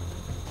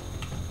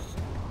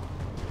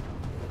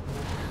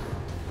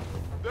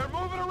 They're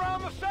moving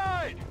around the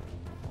side.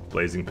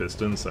 Blazing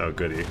pistons. Oh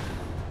goody.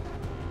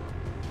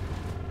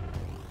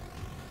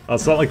 Oh,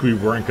 it's not like we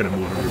weren't gonna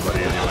move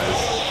everybody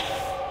anyways.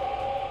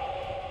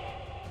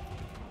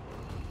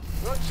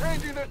 They're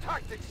changing their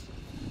tactics.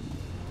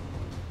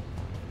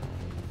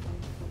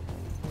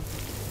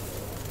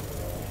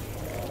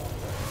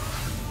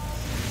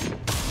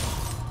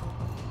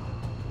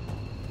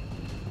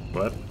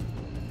 What?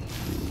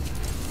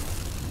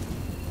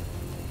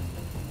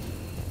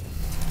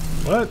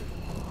 What?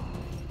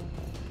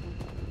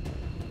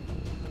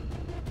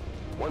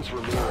 Once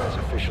Ramirez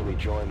officially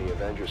joined the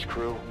Avengers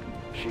crew,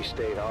 she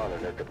stayed on in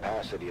her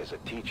capacity as a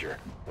teacher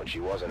when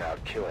she wasn't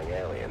out killing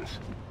aliens.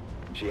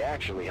 She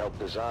actually helped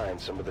design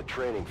some of the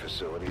training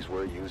facilities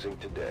we're using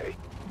today.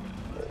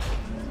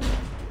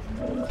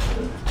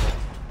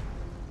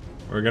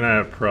 We're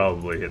gonna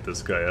probably hit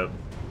this guy up.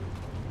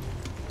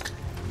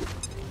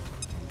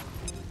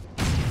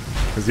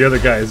 Because the other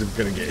guy isn't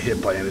gonna get hit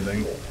by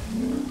anything.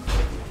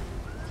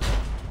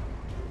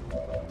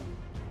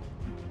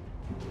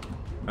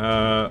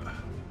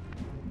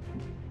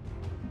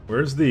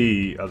 Where's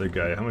the other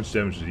guy? How much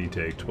damage did he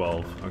take?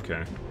 12.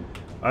 Okay.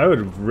 I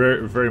would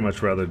very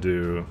much rather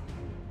do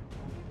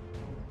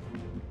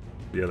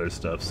the other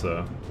stuff,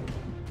 so...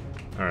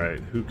 Alright,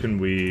 who can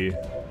we...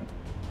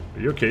 Are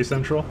you okay,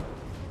 Central?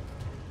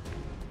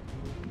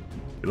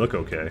 You look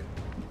okay.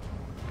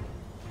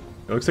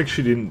 It looks like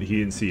he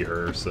didn't see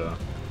her, so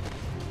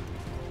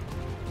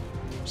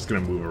just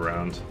gonna move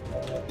around.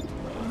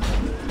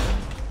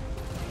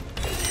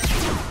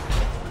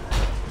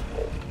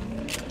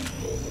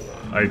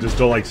 I just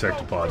don't like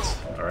sectopods.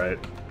 Alright.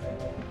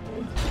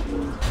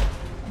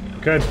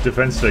 What kind of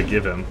defense did I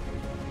give him?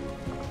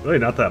 Really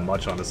not that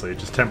much, honestly.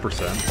 Just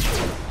 10%.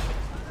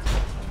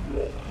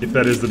 If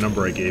that is the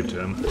number I gave to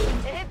him.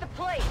 It hit the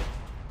plate.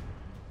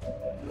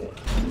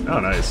 Oh,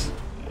 nice.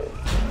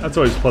 That's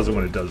always pleasant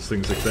when it does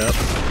things like that.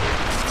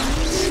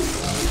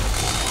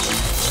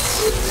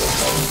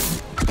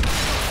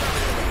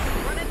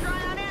 Running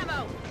dry on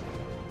ammo.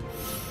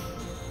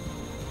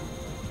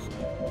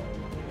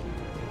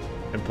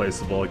 And place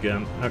the ball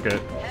again. Okay,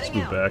 let's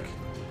Heading move out.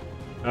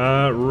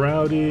 back.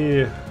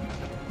 Rowdy.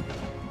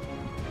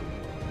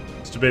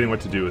 Just debating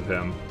what to do with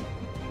him.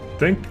 I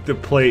think the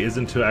play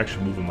isn't to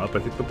actually move him up. I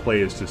think the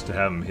play is just to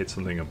have him hit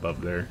something above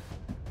there.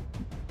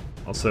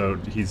 Also,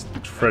 he's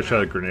fresh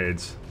out of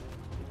grenades.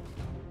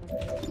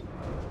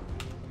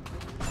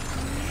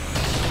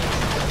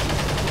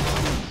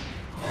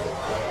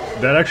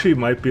 That actually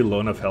might be low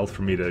enough health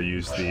for me to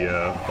use the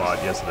bot.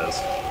 Yes, it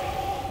is.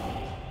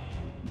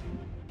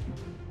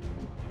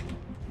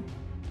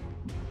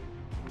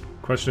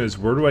 Question is,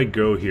 where do I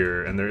go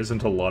here? And there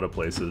isn't a lot of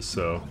places,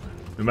 so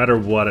no matter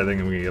what, I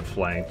think I'm gonna get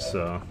flanked.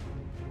 So,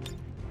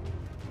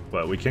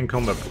 but we can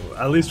come up.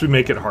 At least we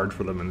make it hard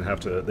for them, and they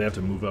have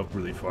to move up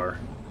really far.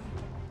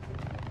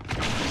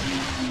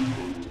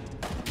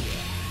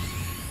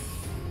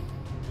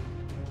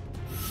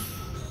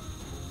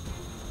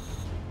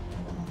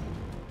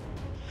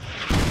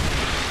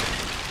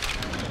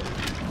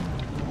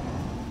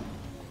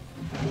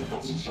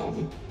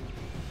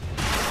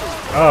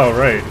 Oh,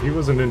 right. He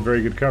wasn't in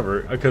very good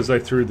cover, because I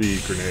threw the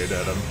grenade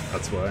at him.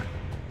 That's why.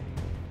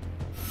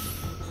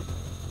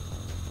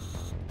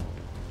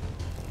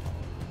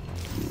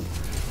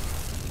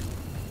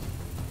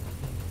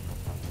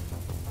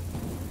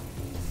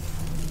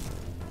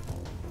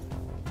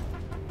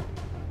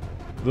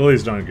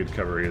 Lily's not in good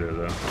cover either,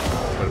 though.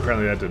 But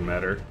apparently that didn't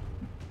matter.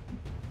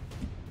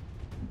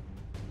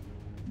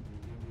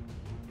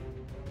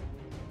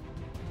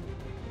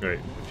 Right.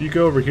 If you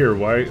go over here,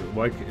 why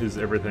is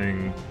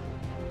everything...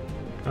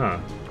 Huh.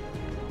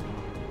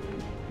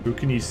 Who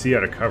can you see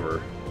out of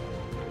cover?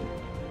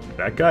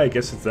 That guy? I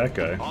guess it's that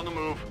guy. On the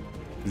move.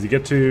 Does he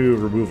get to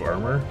remove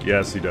armor?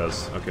 Yes, he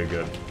does. Okay,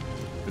 good.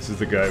 This is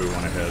the guy we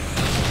want to hit.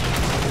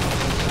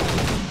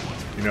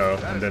 You know,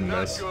 That and is then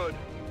not miss. good.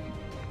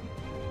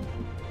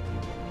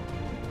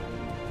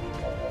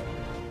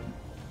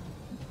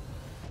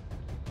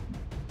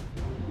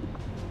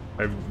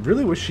 I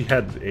really wish she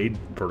had aid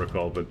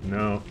protocol, but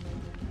no.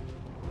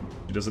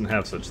 She doesn't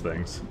have such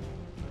things.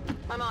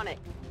 I'm on it.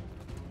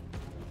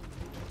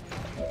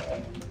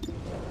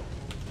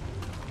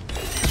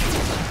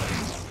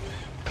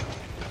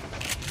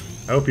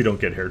 I hope you don't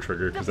get hair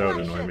trigger, because that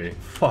would annoy me.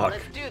 Fuck.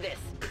 Let's do this.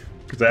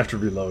 Because I have to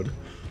reload.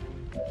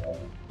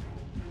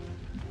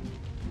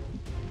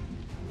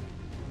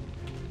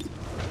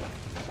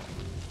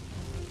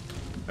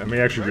 I may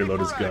actually reload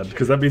his gun,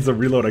 because that means the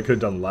reload I could have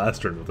done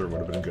last turn with her would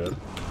have been good.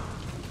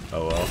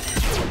 Oh well.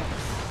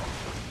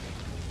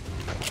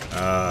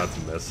 That's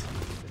a miss.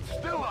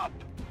 Still up.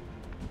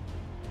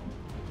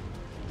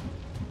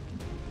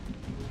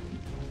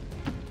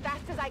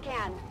 Fast as I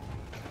can.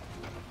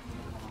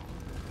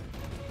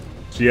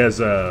 She has,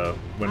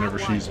 whenever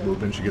she's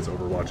moving, she gets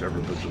Overwatch ever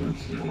vigilant.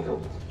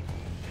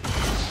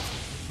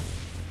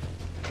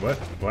 What?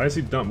 Why is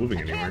he not moving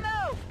anymore? Can't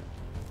move.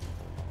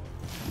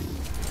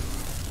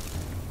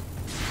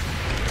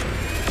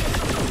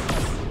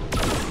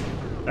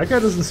 That guy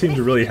doesn't seem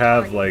to really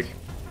have, like,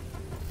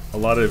 a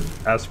lot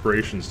of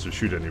aspirations to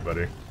shoot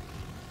anybody.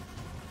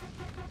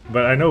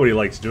 But I know what he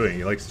likes doing.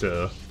 He likes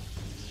to,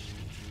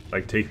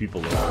 like, take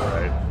people over,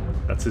 right?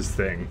 That's his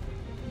thing.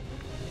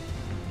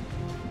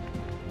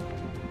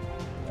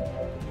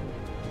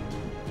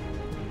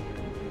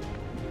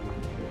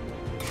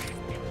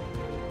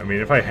 I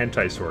mean, if I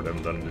hentai sword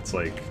him, then it's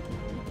like...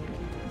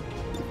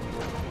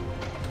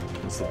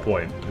 what's the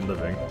point in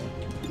living?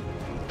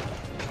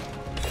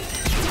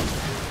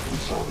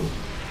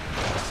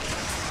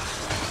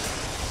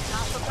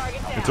 Hostile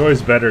target down. It's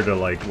always better to,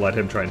 like, let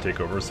him try and take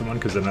over someone,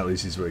 because then at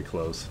least he's really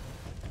close.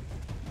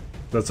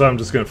 That's why I'm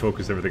just gonna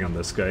focus everything on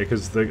this guy,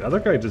 because the other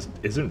guy just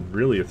isn't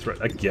really a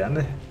threat.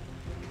 Again?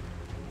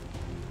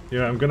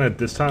 Yeah, I'm gonna,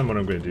 this time what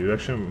I'm gonna do,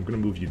 actually I'm gonna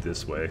move you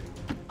this way.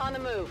 On the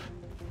move.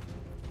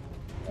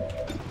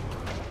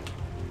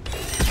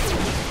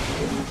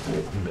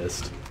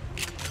 Missed.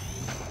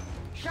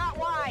 Shot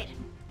wide.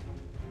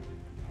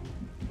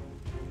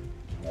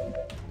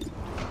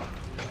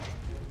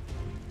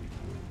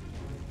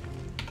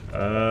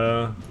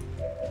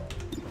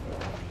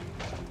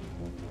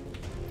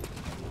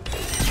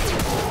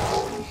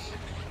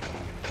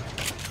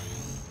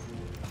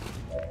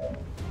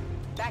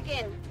 Back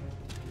in.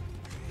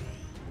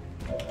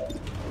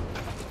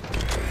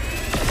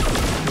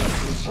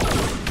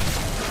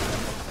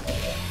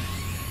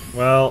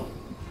 Well,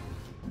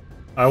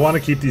 I want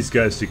to keep these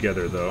guys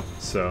together though,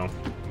 so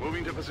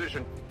Moving to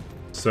position.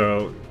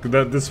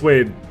 that this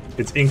way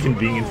it's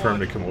inconvenient for him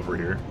to come over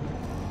here.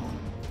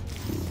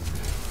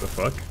 The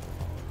fuck?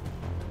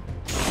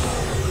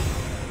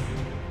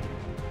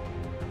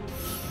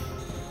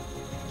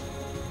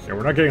 Yeah,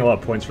 we're not getting a lot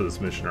of points for this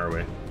mission, are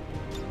we?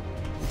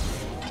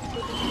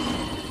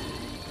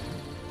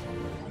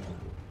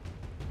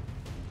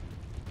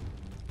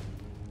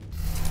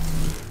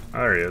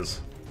 There he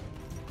is.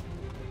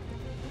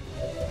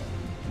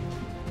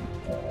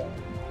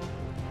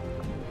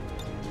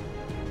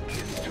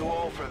 It's too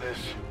old for this.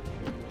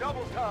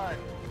 Double time.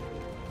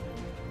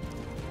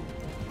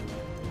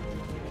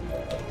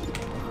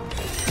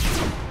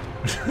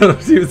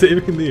 He was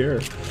aiming in the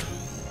air.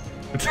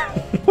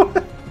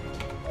 What?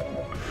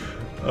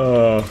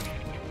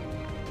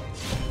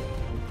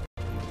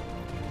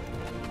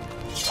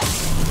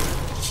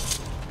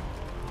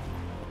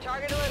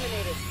 Target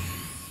eliminated.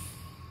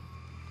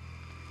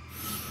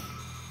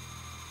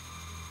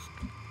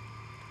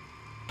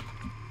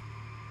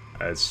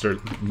 Alright,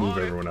 start move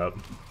everyone up.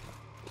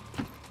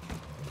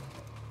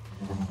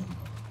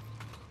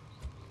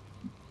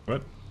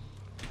 What?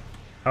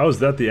 How is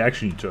that the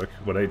action you took?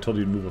 What I told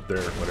you to move up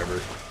there, whatever.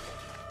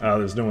 Oh,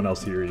 there's no one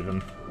else here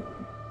even.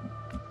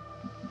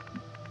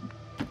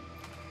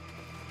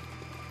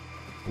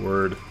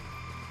 Word.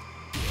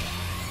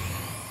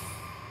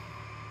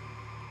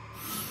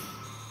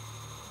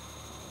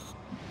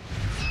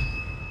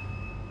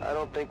 I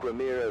don't think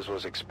Ramirez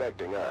was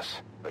expecting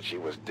us, but she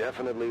was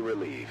definitely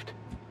relieved.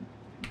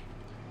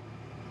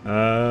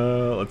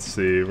 Let's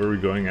see, where are we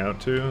going out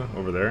to?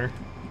 Over there?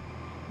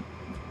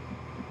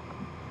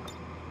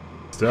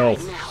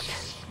 Stealth. I'm out.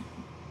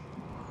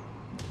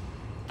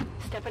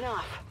 Stepping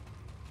off.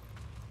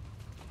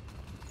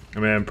 I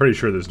mean, I'm pretty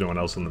sure there's no one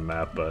else on the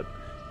map, but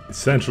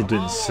Essential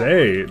didn't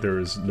say there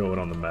was no one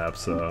on the map,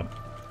 so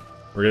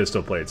we're gonna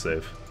still play it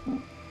safe.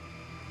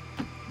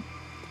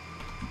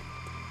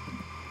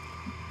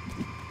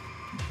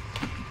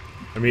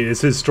 I mean,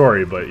 it's his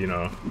story, but you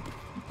know.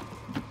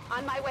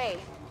 On my way.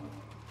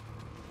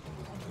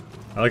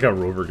 I like how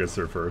Rover gets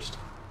there first.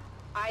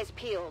 Eyes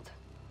peeled.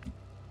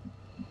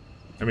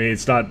 I mean,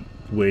 it's not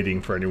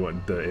waiting for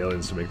anyone, the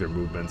aliens, to make their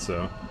movement,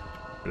 so.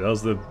 That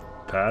was the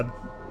pad?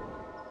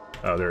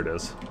 Oh, there it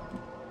is.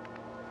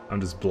 I'm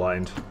just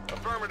blind.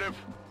 Affirmative.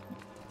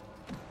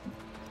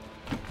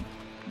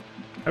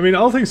 I mean,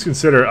 all things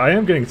considered, I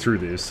am getting through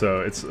these,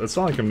 so it's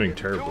not like I'm doing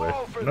terribly.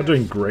 I'm not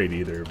doing great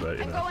either, but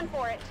you I'm know. going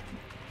for it.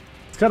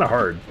 It's kind of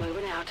hard.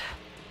 Moving out.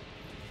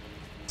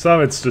 Some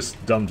of it's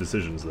just dumb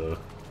decisions, though.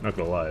 Not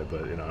gonna lie,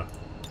 but you know.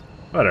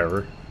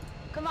 Whatever.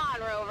 Come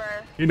on,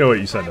 Rover. You know what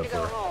you signed Time up to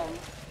go for. home.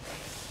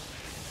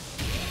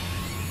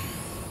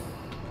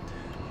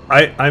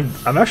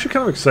 I'm actually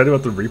kind of excited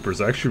about the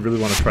Reapers. I actually really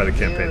want to try the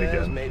campaign Ramirez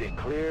again. made it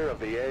clear of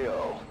the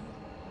AO.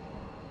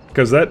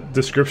 Because that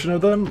description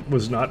of them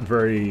was not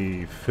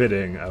very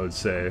fitting, I would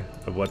say,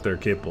 of what they're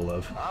capable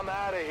of. I'm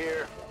out of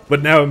here.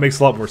 But now it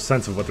makes a lot more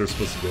sense of what they're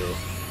supposed to do.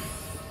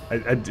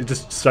 It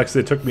just sucks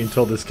that it took me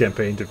until this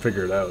campaign to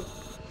figure it out.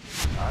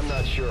 I'm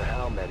not sure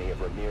how many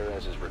of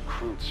Ramirez's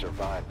recruits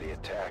survived the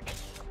attack,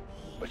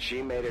 but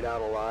she made it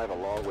out alive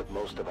along with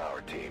most of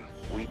our team.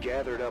 We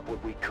gathered up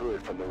what we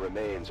could from the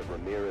remains of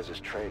Ramirez's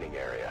training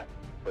area,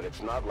 but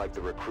it's not like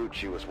the recruit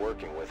she was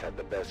working with had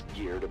the best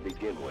gear to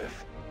begin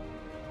with.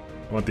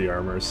 I want the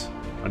armors.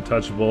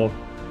 Untouchable.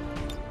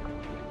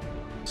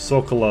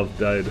 Sokolov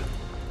died.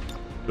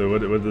 So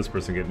what did this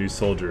person get? New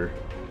soldier.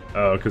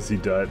 Oh, because he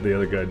died. The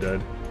other guy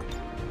died.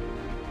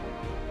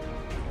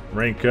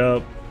 Rank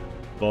up.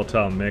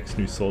 Volatile mix.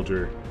 New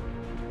soldier.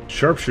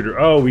 Sharpshooter.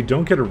 Oh, we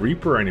don't get a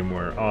Reaper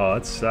anymore. Oh,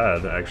 that's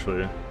sad,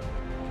 actually.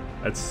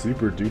 That's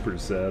super duper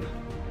sad.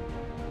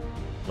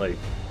 Like,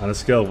 on a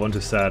scale of 1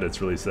 to sad, it's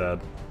really sad.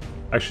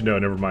 Actually, no,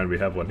 never mind. We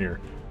have one here.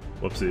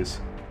 Whoopsies.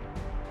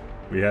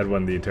 We had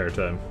one the entire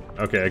time.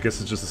 Okay, I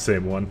guess it's just the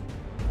same one.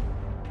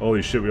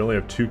 Holy shit, we only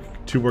have two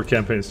more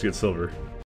campaigns to get silver.